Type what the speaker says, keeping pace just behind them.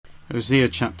Hosea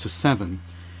chapter 7.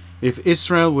 If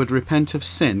Israel would repent of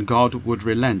sin, God would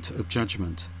relent of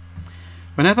judgment.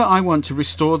 Whenever I want to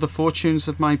restore the fortunes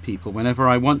of my people, whenever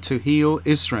I want to heal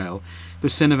Israel, the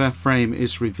sin of Ephraim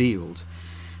is revealed,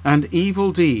 and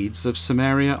evil deeds of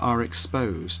Samaria are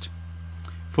exposed.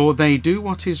 For they do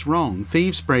what is wrong.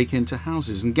 Thieves break into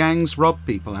houses, and gangs rob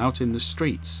people out in the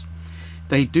streets.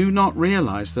 They do not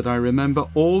realize that I remember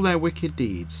all their wicked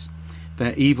deeds.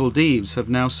 Their evil deeds have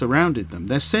now surrounded them.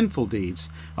 Their sinful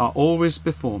deeds are always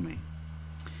before me.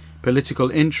 Political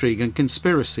intrigue and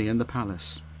conspiracy in the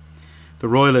palace. The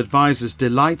royal advisers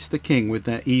delight the king with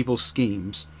their evil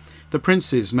schemes. The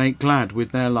princes make glad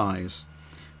with their lies.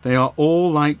 They are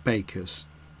all like bakers.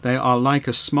 They are like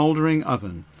a smouldering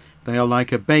oven. They are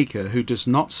like a baker who does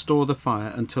not store the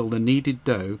fire until the kneaded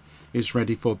dough is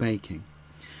ready for baking.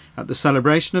 At the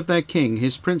celebration of their king,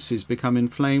 his princes become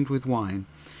inflamed with wine.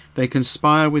 They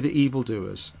conspire with the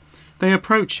evildoers. They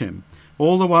approach him,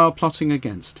 all the while plotting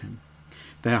against him.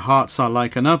 Their hearts are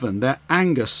like an oven. Their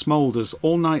anger smoulders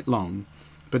all night long,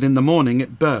 but in the morning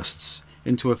it bursts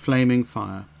into a flaming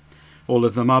fire. All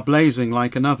of them are blazing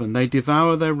like an oven. They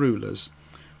devour their rulers.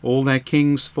 All their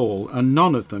kings fall, and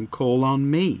none of them call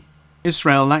on me.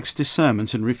 Israel lacks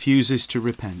discernment and refuses to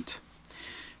repent.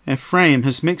 Ephraim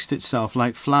has mixed itself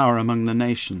like flour among the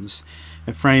nations.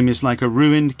 Ephraim is like a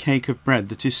ruined cake of bread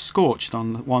that is scorched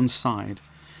on one side.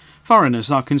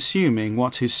 Foreigners are consuming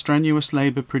what his strenuous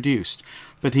labour produced,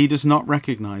 but he does not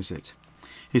recognize it.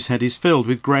 His head is filled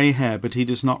with grey hair, but he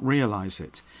does not realize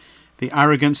it. The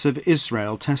arrogance of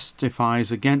Israel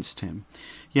testifies against him,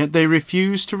 yet they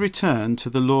refuse to return to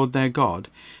the Lord their God.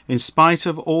 In spite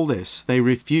of all this, they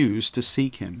refuse to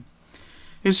seek him.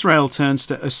 Israel turns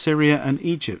to Assyria and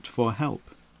Egypt for help.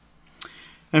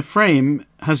 Ephraim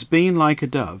has been like a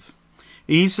dove,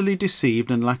 easily deceived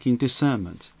and lacking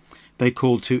discernment. They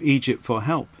called to Egypt for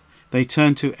help. They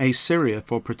turn to Assyria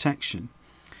for protection.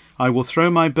 I will throw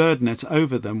my bird net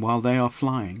over them while they are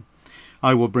flying.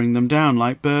 I will bring them down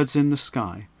like birds in the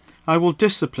sky. I will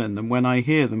discipline them when I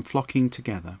hear them flocking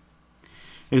together.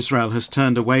 Israel has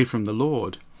turned away from the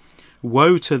Lord.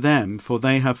 Woe to them, for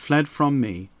they have fled from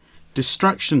me.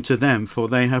 Destruction to them, for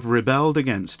they have rebelled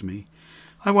against me.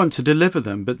 I want to deliver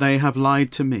them, but they have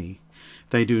lied to me.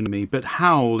 They do me, but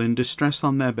howl in distress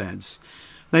on their beds.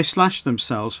 They slash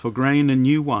themselves for grain and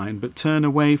new wine, but turn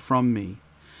away from me.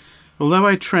 Although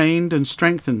I trained and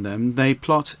strengthened them, they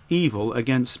plot evil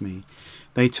against me.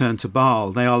 They turn to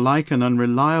Baal. They are like an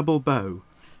unreliable bow.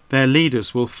 Their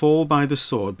leaders will fall by the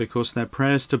sword, because their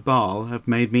prayers to Baal have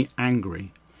made me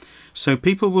angry. So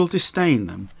people will disdain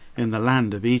them in the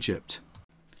land of Egypt.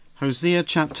 Hosea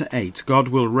chapter 8. God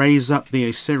will raise up the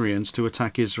Assyrians to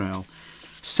attack Israel.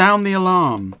 Sound the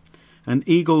alarm! An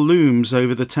eagle looms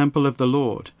over the temple of the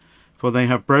Lord, for they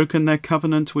have broken their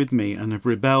covenant with me and have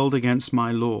rebelled against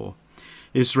my law.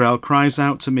 Israel cries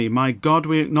out to me, My God,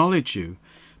 we acknowledge you.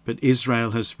 But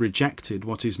Israel has rejected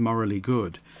what is morally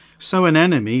good, so an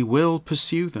enemy will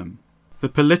pursue them. The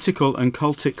political and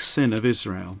cultic sin of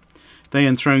Israel. They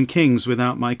enthroned kings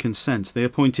without my consent. They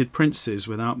appointed princes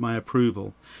without my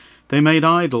approval. They made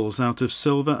idols out of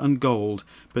silver and gold,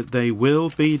 but they will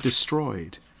be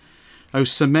destroyed. O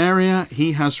Samaria,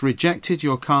 he has rejected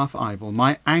your calf idol.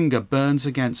 My anger burns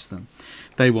against them.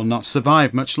 They will not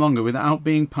survive much longer without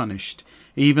being punished,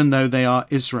 even though they are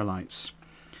Israelites.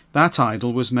 That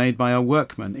idol was made by a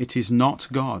workman. It is not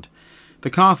God. The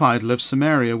calf idol of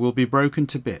Samaria will be broken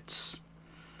to bits.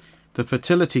 The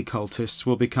fertility cultists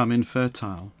will become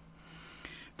infertile.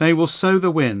 They will sow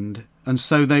the wind, and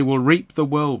so they will reap the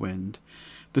whirlwind.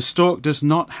 The stalk does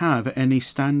not have any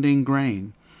standing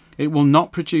grain. It will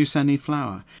not produce any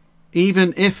flour.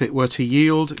 Even if it were to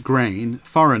yield grain,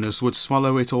 foreigners would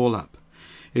swallow it all up.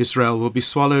 Israel will be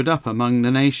swallowed up among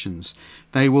the nations.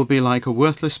 They will be like a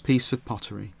worthless piece of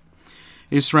pottery.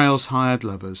 Israel's hired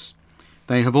lovers.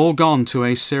 They have all gone to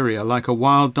Assyria like a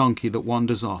wild donkey that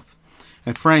wanders off.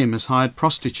 Ephraim has hired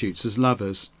prostitutes as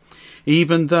lovers.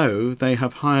 Even though they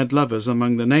have hired lovers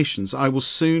among the nations, I will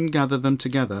soon gather them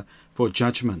together for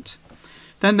judgment.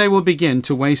 Then they will begin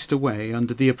to waste away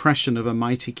under the oppression of a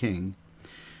mighty king.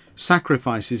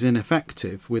 Sacrifice is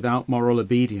ineffective without moral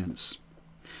obedience.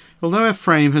 Although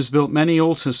Ephraim has built many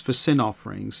altars for sin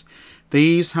offerings,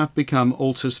 these have become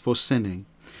altars for sinning.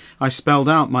 I spelled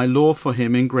out my law for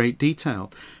him in great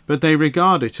detail, but they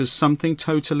regard it as something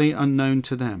totally unknown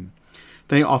to them.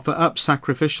 They offer up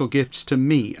sacrificial gifts to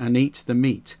me and eat the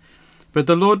meat, but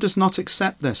the Lord does not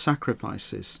accept their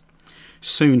sacrifices.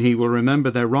 Soon he will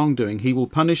remember their wrongdoing. He will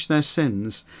punish their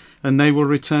sins, and they will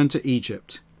return to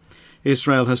Egypt.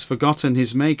 Israel has forgotten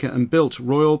his Maker and built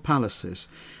royal palaces,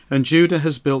 and Judah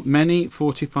has built many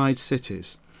fortified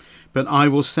cities. But I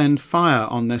will send fire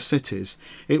on their cities.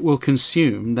 It will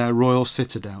consume their royal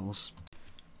citadels.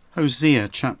 Hosea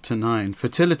chapter 9.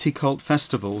 Fertility cult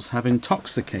festivals have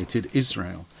intoxicated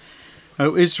Israel.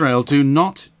 O Israel, do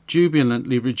not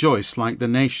jubilantly rejoice like the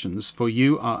nations, for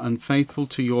you are unfaithful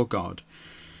to your God.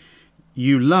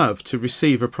 You love to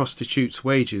receive a prostitute's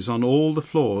wages on all the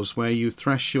floors where you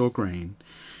thresh your grain.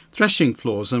 Threshing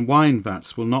floors and wine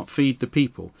vats will not feed the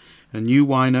people, and new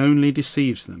wine only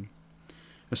deceives them.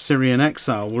 Assyrian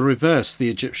exile will reverse the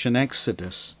Egyptian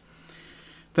exodus.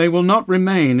 They will not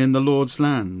remain in the Lord's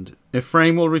land.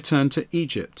 Ephraim will return to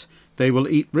Egypt. They will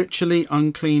eat ritually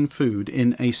unclean food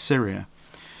in Assyria.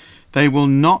 They will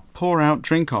not pour out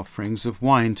drink offerings of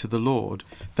wine to the Lord.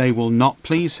 They will not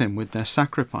please him with their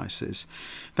sacrifices.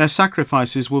 Their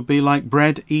sacrifices will be like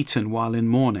bread eaten while in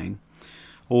mourning.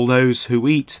 All those who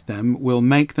eat them will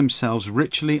make themselves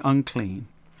ritually unclean.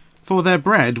 For their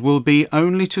bread will be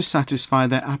only to satisfy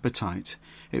their appetite.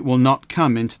 It will not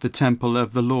come into the temple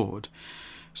of the Lord.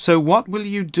 So what will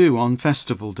you do on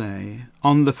festival day,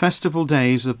 on the festival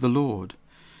days of the Lord?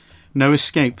 No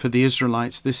escape for the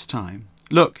Israelites this time.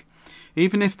 Look,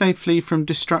 even if they flee from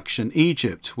destruction,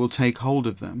 Egypt will take hold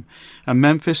of them, and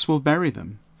Memphis will bury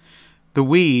them. The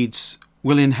weeds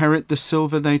will inherit the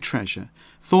silver they treasure.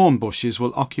 Thorn bushes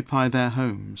will occupy their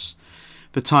homes.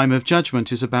 The time of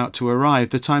judgment is about to arrive.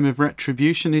 The time of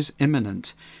retribution is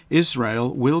imminent.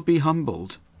 Israel will be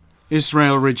humbled.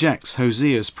 Israel rejects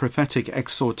Hosea's prophetic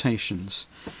exhortations.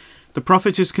 The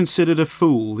prophet is considered a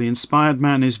fool. The inspired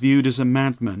man is viewed as a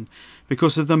madman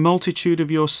because of the multitude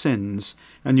of your sins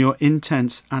and your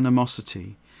intense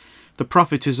animosity. The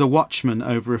prophet is a watchman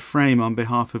over Ephraim on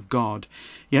behalf of God,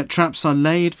 yet traps are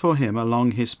laid for him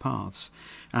along his paths.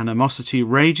 Animosity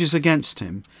rages against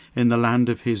him in the land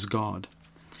of his God.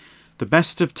 The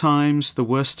best of times, the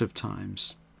worst of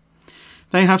times.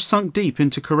 They have sunk deep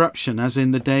into corruption as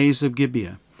in the days of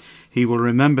Gibeah. He will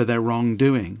remember their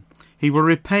wrongdoing. He will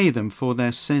repay them for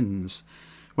their sins.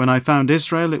 When I found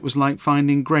Israel, it was like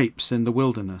finding grapes in the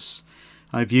wilderness.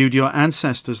 I viewed your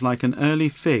ancestors like an early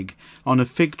fig on a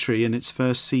fig tree in its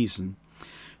first season.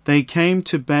 They came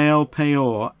to Baal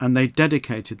Peor, and they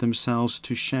dedicated themselves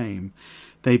to shame.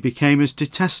 They became as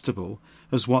detestable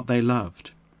as what they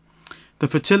loved. The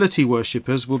fertility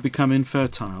worshippers will become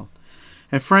infertile.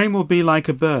 Ephraim will be like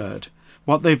a bird.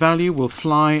 What they value will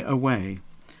fly away.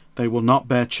 They will not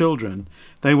bear children.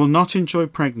 They will not enjoy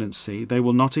pregnancy. They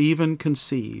will not even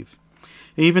conceive.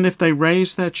 Even if they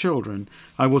raise their children,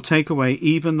 I will take away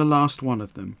even the last one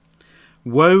of them.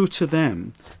 Woe to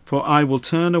them, for I will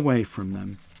turn away from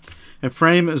them.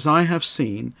 Ephraim, as I have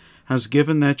seen, has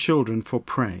given their children for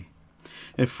prey.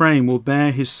 Ephraim will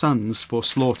bear his sons for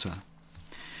slaughter.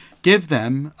 Give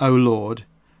them, O Lord,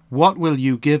 what will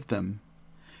you give them?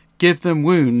 Give them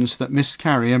wounds that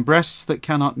miscarry and breasts that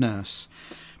cannot nurse.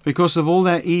 Because of all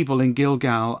their evil in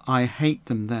Gilgal, I hate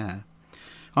them there.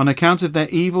 On account of their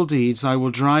evil deeds, I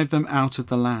will drive them out of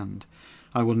the land.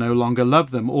 I will no longer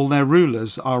love them. All their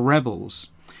rulers are rebels.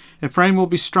 Ephraim will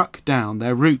be struck down.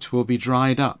 Their root will be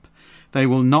dried up. They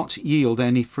will not yield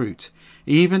any fruit.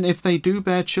 Even if they do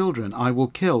bear children, I will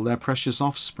kill their precious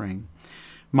offspring.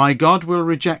 My God will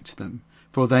reject them,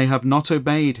 for they have not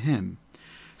obeyed him.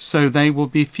 So they will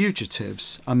be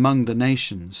fugitives among the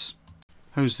nations.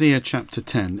 Hosea chapter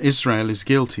 10. Israel is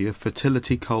guilty of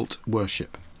fertility cult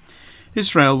worship.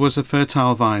 Israel was a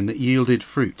fertile vine that yielded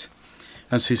fruit.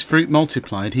 As his fruit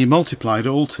multiplied, he multiplied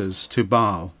altars to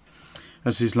Baal.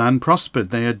 As his land prospered,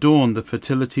 they adorned the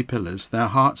fertility pillars. Their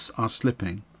hearts are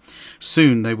slipping.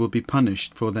 Soon they will be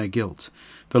punished for their guilt.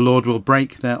 The Lord will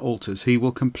break their altars. He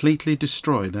will completely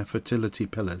destroy their fertility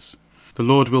pillars. The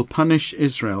Lord will punish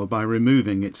Israel by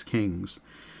removing its kings.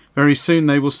 Very soon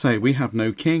they will say, "We have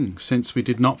no king, since we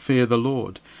did not fear the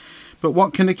Lord." But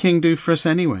what can a king do for us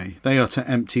anyway? They utter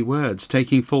empty words,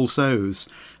 taking false oaths,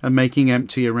 and making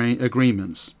empty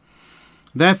agreements.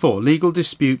 Therefore legal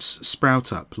disputes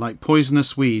sprout up, like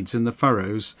poisonous weeds in the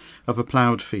furrows of a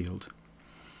ploughed field.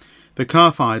 The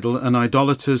calf idol and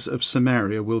idolaters of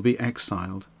Samaria will be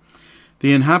exiled.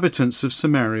 The inhabitants of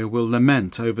Samaria will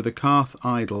lament over the calf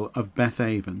idol of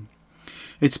Bethaven.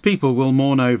 Its people will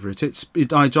mourn over it. Its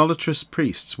idolatrous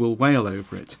priests will wail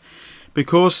over it,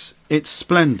 because its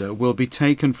splendour will be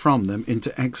taken from them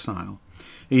into exile.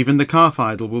 Even the calf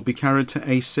idol will be carried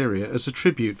to Assyria as a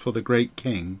tribute for the great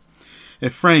king.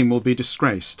 Ephraim will be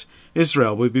disgraced.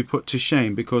 Israel will be put to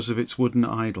shame because of its wooden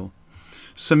idol.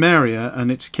 Samaria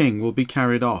and its king will be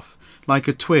carried off, like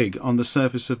a twig on the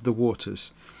surface of the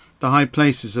waters. The high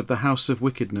places of the house of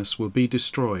wickedness will be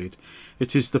destroyed.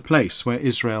 It is the place where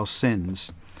Israel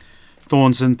sins.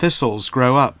 Thorns and thistles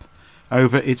grow up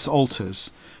over its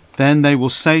altars. Then they will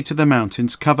say to the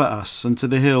mountains, cover us, and to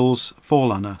the hills,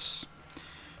 fall on us.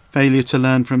 Failure to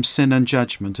learn from sin and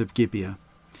judgment of Gibeah.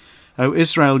 O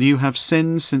Israel, you have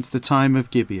sinned since the time of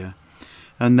Gibeah,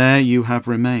 and there you have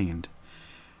remained.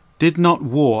 Did not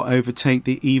war overtake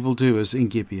the evildoers in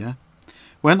Gibeah?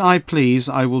 When I please,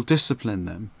 I will discipline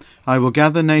them. I will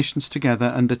gather nations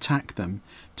together and attack them,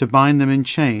 to bind them in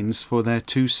chains for their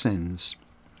two sins.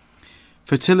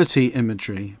 Fertility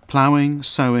imagery, ploughing,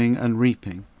 sowing, and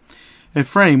reaping.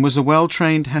 Ephraim was a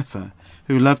well-trained heifer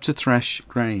who loved to thresh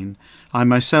grain. I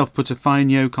myself put a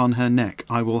fine yoke on her neck.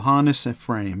 I will harness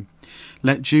Ephraim.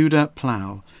 Let Judah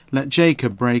plough. Let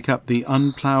Jacob break up the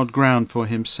unploughed ground for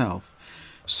himself.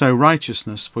 Sow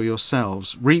righteousness for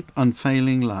yourselves. Reap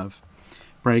unfailing love.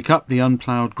 Break up the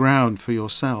unploughed ground for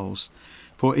yourselves,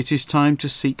 for it is time to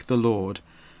seek the Lord,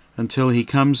 until he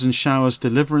comes and showers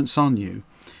deliverance on you.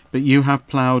 But you have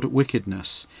ploughed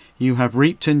wickedness, you have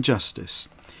reaped injustice,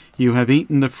 you have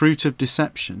eaten the fruit of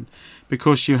deception,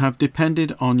 because you have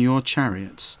depended on your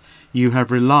chariots, you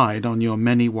have relied on your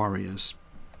many warriors.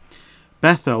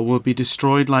 Bethel will be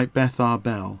destroyed like Beth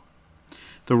Arbel.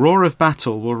 The roar of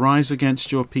battle will rise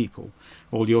against your people,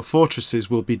 all your fortresses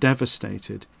will be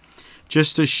devastated.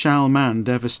 Just as Shalman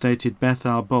devastated Beth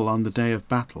Arbel on the day of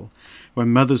battle, when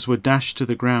mothers were dashed to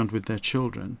the ground with their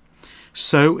children,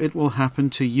 so it will happen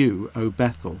to you, O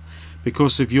Bethel,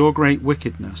 because of your great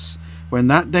wickedness. When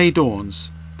that day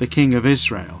dawns, the king of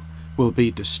Israel will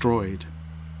be destroyed.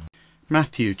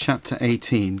 Matthew chapter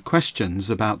 18. Questions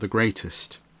about the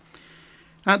greatest.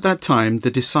 At that time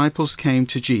the disciples came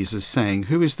to Jesus, saying,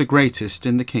 Who is the greatest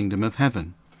in the kingdom of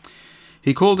heaven?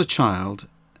 He called a child,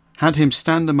 had him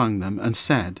stand among them, and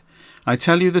said, I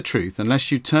tell you the truth,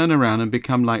 unless you turn around and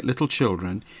become like little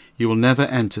children, you will never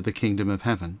enter the kingdom of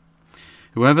heaven.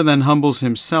 Whoever then humbles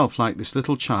himself like this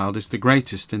little child is the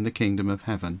greatest in the kingdom of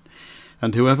heaven.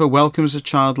 And whoever welcomes a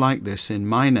child like this in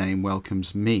my name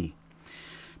welcomes me.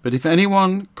 But if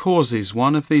anyone causes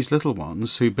one of these little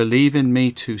ones who believe in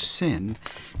me to sin,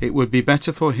 it would be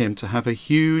better for him to have a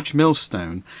huge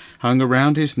millstone hung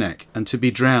around his neck and to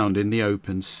be drowned in the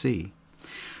open sea.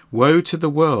 Woe to the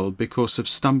world because of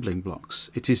stumbling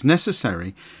blocks. It is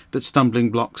necessary that stumbling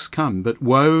blocks come, but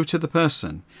woe to the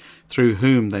person through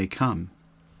whom they come.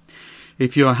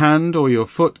 If your hand or your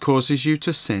foot causes you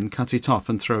to sin, cut it off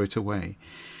and throw it away.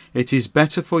 It is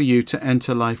better for you to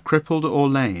enter life crippled or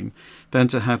lame than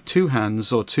to have 2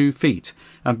 hands or 2 feet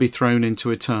and be thrown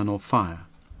into eternal fire.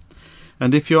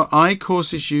 And if your eye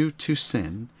causes you to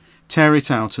sin, tear it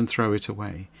out and throw it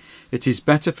away. It is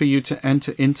better for you to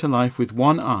enter into life with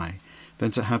 1 eye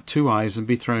than to have 2 eyes and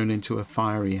be thrown into a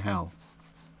fiery hell.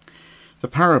 The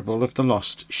parable of the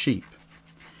lost sheep.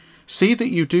 See that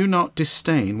you do not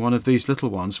disdain one of these little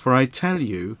ones, for I tell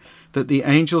you that the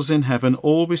angels in heaven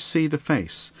always see the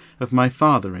face of my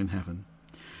Father in heaven.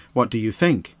 What do you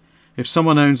think? If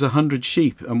someone owns 100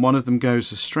 sheep and one of them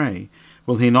goes astray,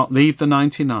 will he not leave the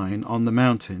 99 on the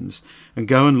mountains and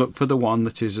go and look for the one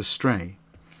that is astray?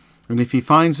 And if he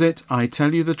finds it, I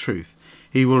tell you the truth,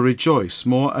 he will rejoice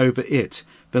more over it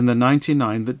than the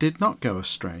 99 that did not go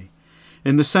astray.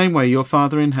 In the same way your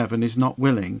Father in heaven is not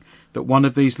willing that one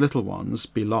of these little ones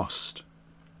be lost.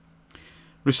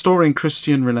 Restoring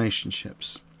Christian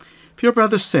relationships. If your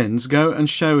brother sins, go and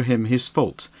show him his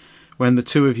fault when the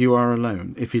 2 of you are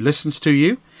alone. If he listens to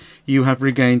you, you have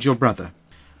regained your brother.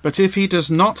 But if he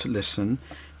does not listen,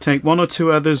 take 1 or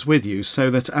 2 others with you, so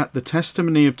that at the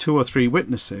testimony of 2 or 3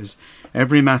 witnesses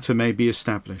every matter may be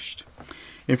established.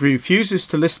 If he refuses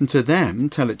to listen to them,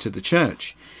 tell it to the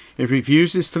church. If he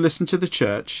refuses to listen to the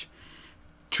church,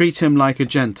 treat him like a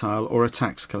Gentile or a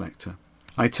tax collector.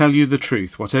 I tell you the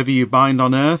truth, whatever you bind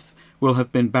on earth will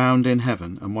have been bound in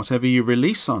heaven, and whatever you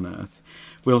release on earth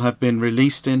will have been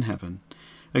released in heaven.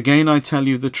 Again I tell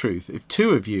you the truth, if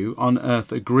 2 of you on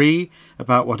earth agree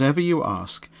about whatever you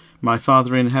ask, my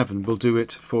Father in heaven will do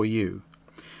it for you.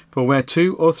 For where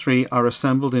 2 or 3 are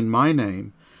assembled in my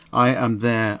name, I am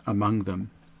there among them.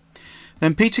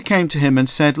 Then Peter came to him and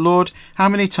said, Lord, how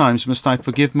many times must I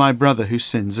forgive my brother who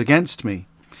sins against me?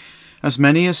 As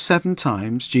many as 7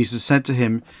 times. Jesus said to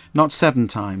him, Not 7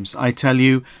 times, I tell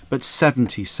you, but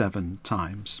 77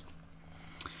 times.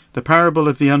 The parable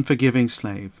of the unforgiving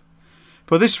slave.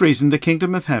 For this reason the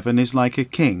kingdom of heaven is like a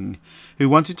king who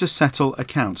wanted to settle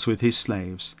accounts with his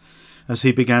slaves. As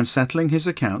he began settling his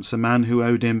accounts, a man who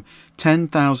owed him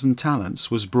 10,000 talents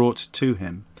was brought to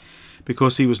him.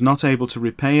 Because he was not able to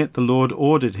repay it, the Lord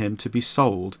ordered him to be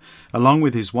sold, along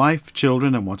with his wife,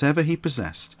 children, and whatever he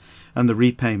possessed, and the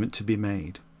repayment to be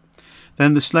made.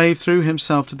 Then the slave threw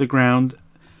himself to the ground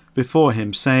before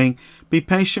him, saying, "Be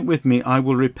patient with me, I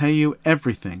will repay you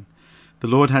everything." The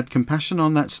Lord had compassion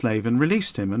on that slave and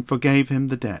released him and forgave him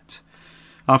the debt.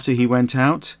 After he went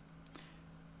out,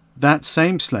 that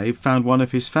same slave found one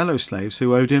of his fellow slaves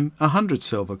who owed him 100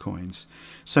 silver coins.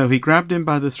 So he grabbed him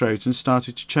by the throat and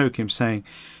started to choke him, saying,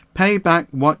 "Pay back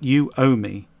what you owe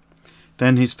me."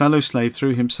 Then his fellow slave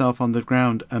threw himself on the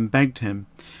ground and begged him,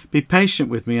 "Be patient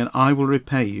with me and I will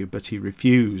repay you." But he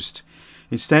refused.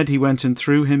 Instead, he went and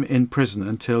threw him in prison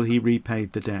until he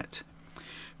repaid the debt.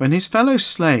 When his fellow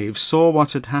slaves saw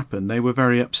what had happened, they were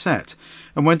very upset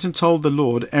and went and told the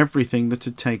Lord everything that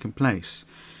had taken place.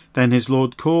 Then his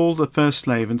Lord called the first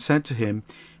slave and said to him,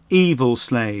 "Evil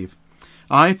slave,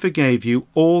 I forgave you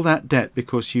all that debt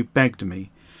because you begged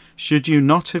me. Should you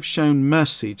not have shown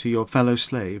mercy to your fellow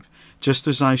slave, just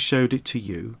as I showed it to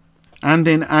you?" And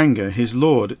in anger his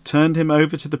Lord turned him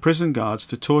over to the prison guards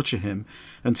to torture him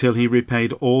until he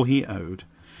repaid all he owed.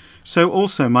 So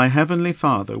also my heavenly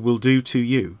Father will do to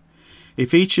you,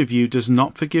 if each of you does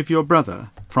not forgive your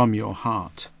brother from your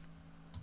heart.